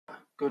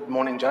Good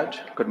morning, Judge.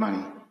 Good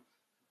morning.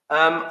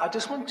 I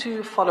just want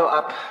to follow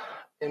up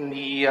in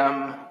the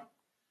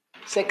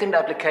second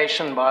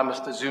application by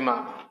Mr.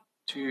 Zuma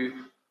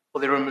for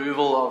the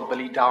removal of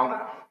Billy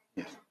Downer.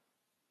 Yes.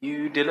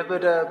 You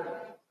delivered a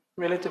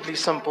relatively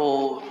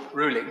simple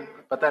ruling,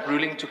 but that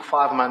ruling took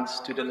 5 months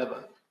to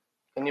deliver.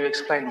 Can you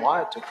explain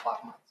why it took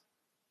 5 months?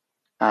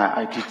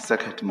 I did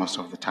circuit most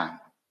of the time.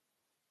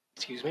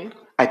 Excuse me?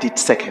 I did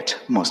circuit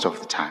most of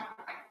the time.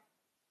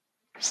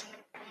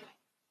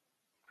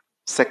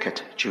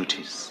 Circuit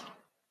duties.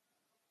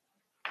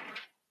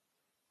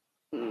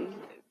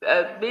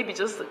 Maybe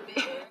just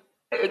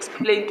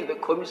explain to the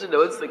commissioner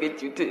what circuit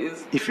duty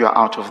is. If you are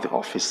out of the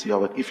office,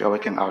 if you are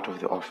working out of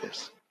the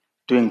office,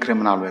 doing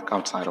criminal work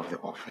outside of the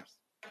office.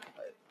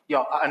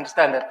 Yeah, I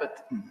understand that,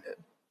 but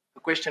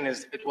the question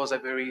is, it was a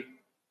very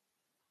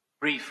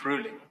brief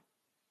ruling.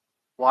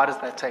 Why does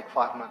that take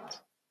 5 months?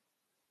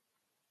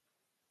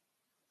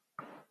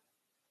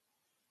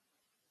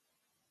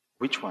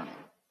 Which one?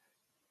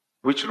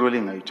 Which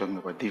ruling are you talking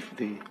about?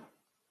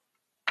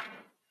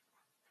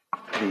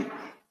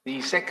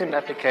 The second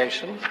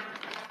application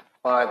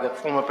by the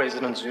former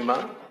President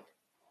Zuma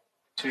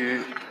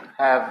to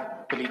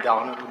have Billy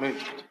Downer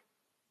removed.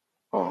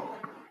 Oh.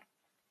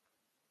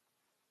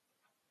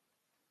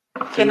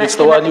 It's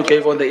the one you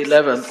gave on the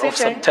 11th of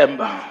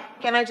September.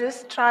 Can I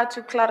just try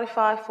to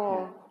clarify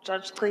for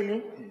Judge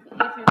Trilly?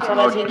 So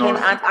that he can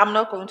answer. I'm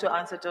not going to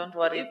answer, don't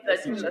worry.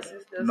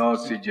 No,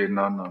 CJ,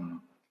 no.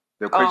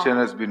 The question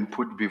has been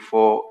put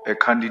before a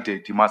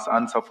candidate. He must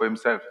answer for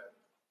himself.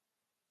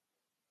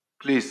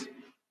 Please.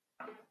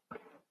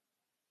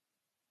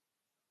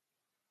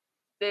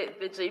 The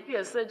JP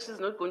has said she's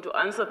not going to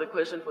answer the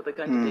question for the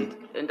candidate,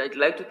 and I'd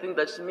like to think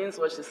that she means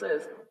what she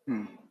says.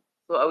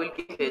 So I will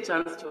give her a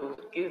chance to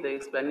give the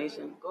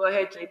explanation. Go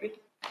ahead, JP.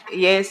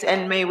 Yes,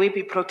 and may we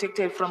be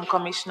protected from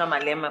Commissioner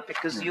Malema,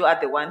 because you are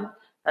the one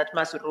that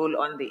must rule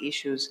on the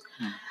issues.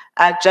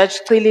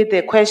 Judge Trilly,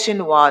 the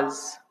question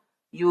was,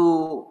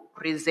 you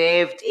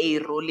reserved a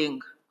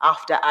ruling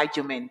after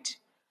argument.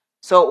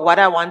 So what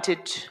I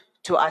wanted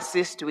to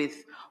assist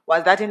with,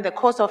 was that in the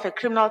course of a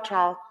criminal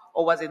trial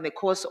or was it in the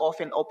course of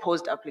an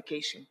opposed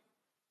application?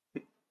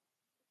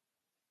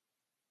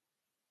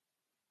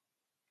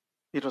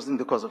 It was in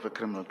the course of a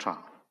criminal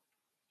trial.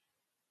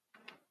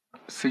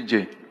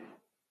 CJ,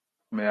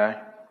 may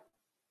I?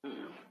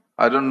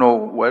 I don't know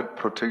what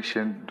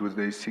protection do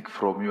they seek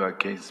from you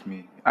against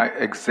me.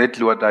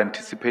 Exactly what I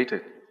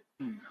anticipated.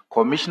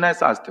 Commissioner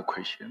has asked the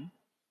question.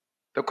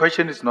 The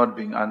question is not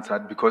being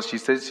answered because she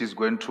says she's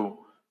going to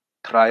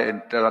try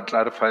and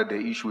clarify the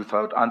issue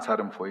without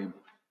answering for him.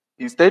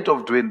 Instead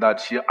of doing that,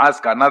 she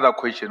asked another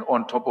question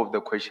on top of the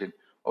question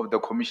of the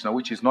commissioner,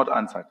 which is not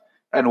answered.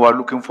 And we're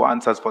looking for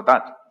answers for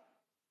that.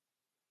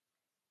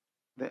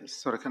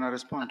 Sorry, can I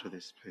respond to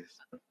this, please?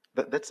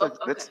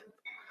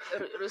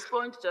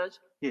 Respond, Judge.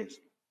 Yes.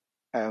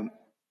 I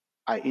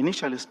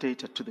initially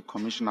stated to the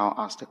commissioner,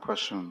 I asked a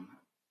question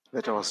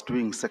that I was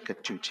doing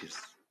circuit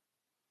duties.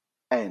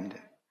 And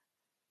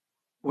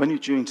when you're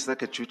doing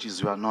circuit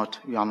duties, you are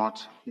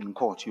not in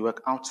court. You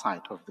work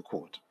outside of the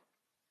court.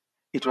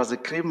 It was a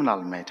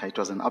criminal matter. It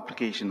was an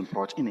application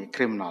brought in a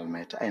criminal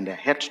matter, and I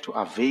had to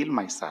avail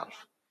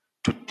myself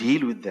to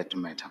deal with that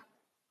matter.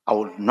 I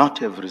would not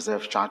have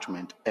reserved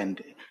judgment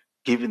and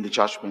given the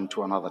judgment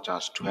to another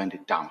judge to hand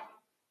it down.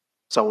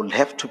 So I will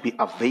have to be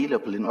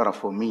available in order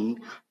for me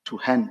to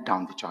hand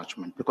down the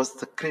judgment because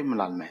it's a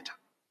criminal matter.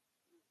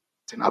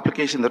 It's an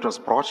application that was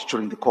brought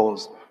during the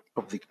course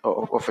of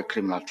a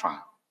criminal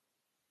trial.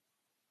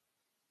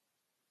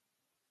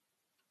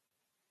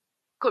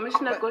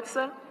 Commissioner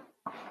Gotsa?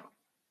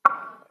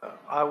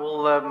 I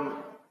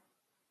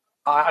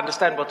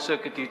understand what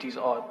circuit duties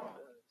are.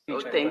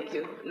 CJ, thank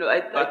you. No,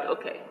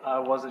 okay. I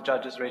was a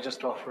judge's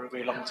registrar for a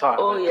very long time.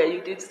 Oh, yeah,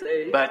 you did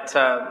say. But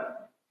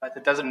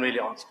it doesn't really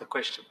answer the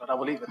question, but I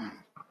will leave it.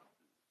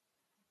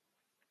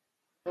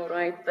 All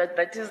right,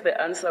 that is the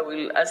answer.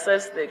 We'll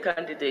assess the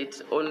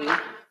candidate on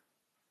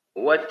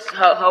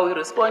how he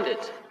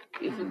responded.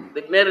 If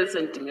the merits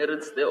and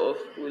demerits thereof,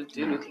 we'll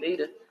deal with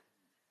later.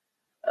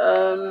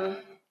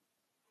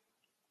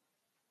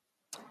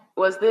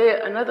 Was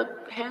there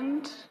another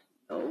hand?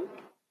 No?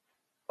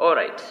 All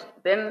right,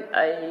 then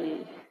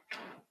I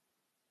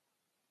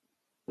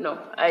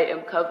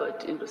am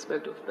covered in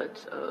respect of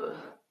that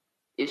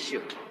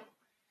issue.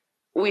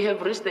 We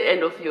have reached the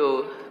end of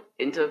your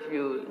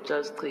interview,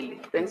 Judge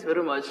Trilly. Thanks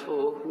very much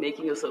for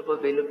making yourself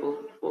available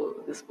for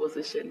this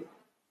position.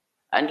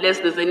 Unless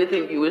there's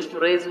anything you wish to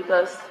raise with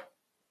us,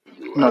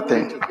 you are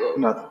free to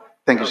go.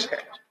 Thank you,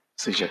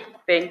 CJ.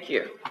 Thank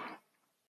you.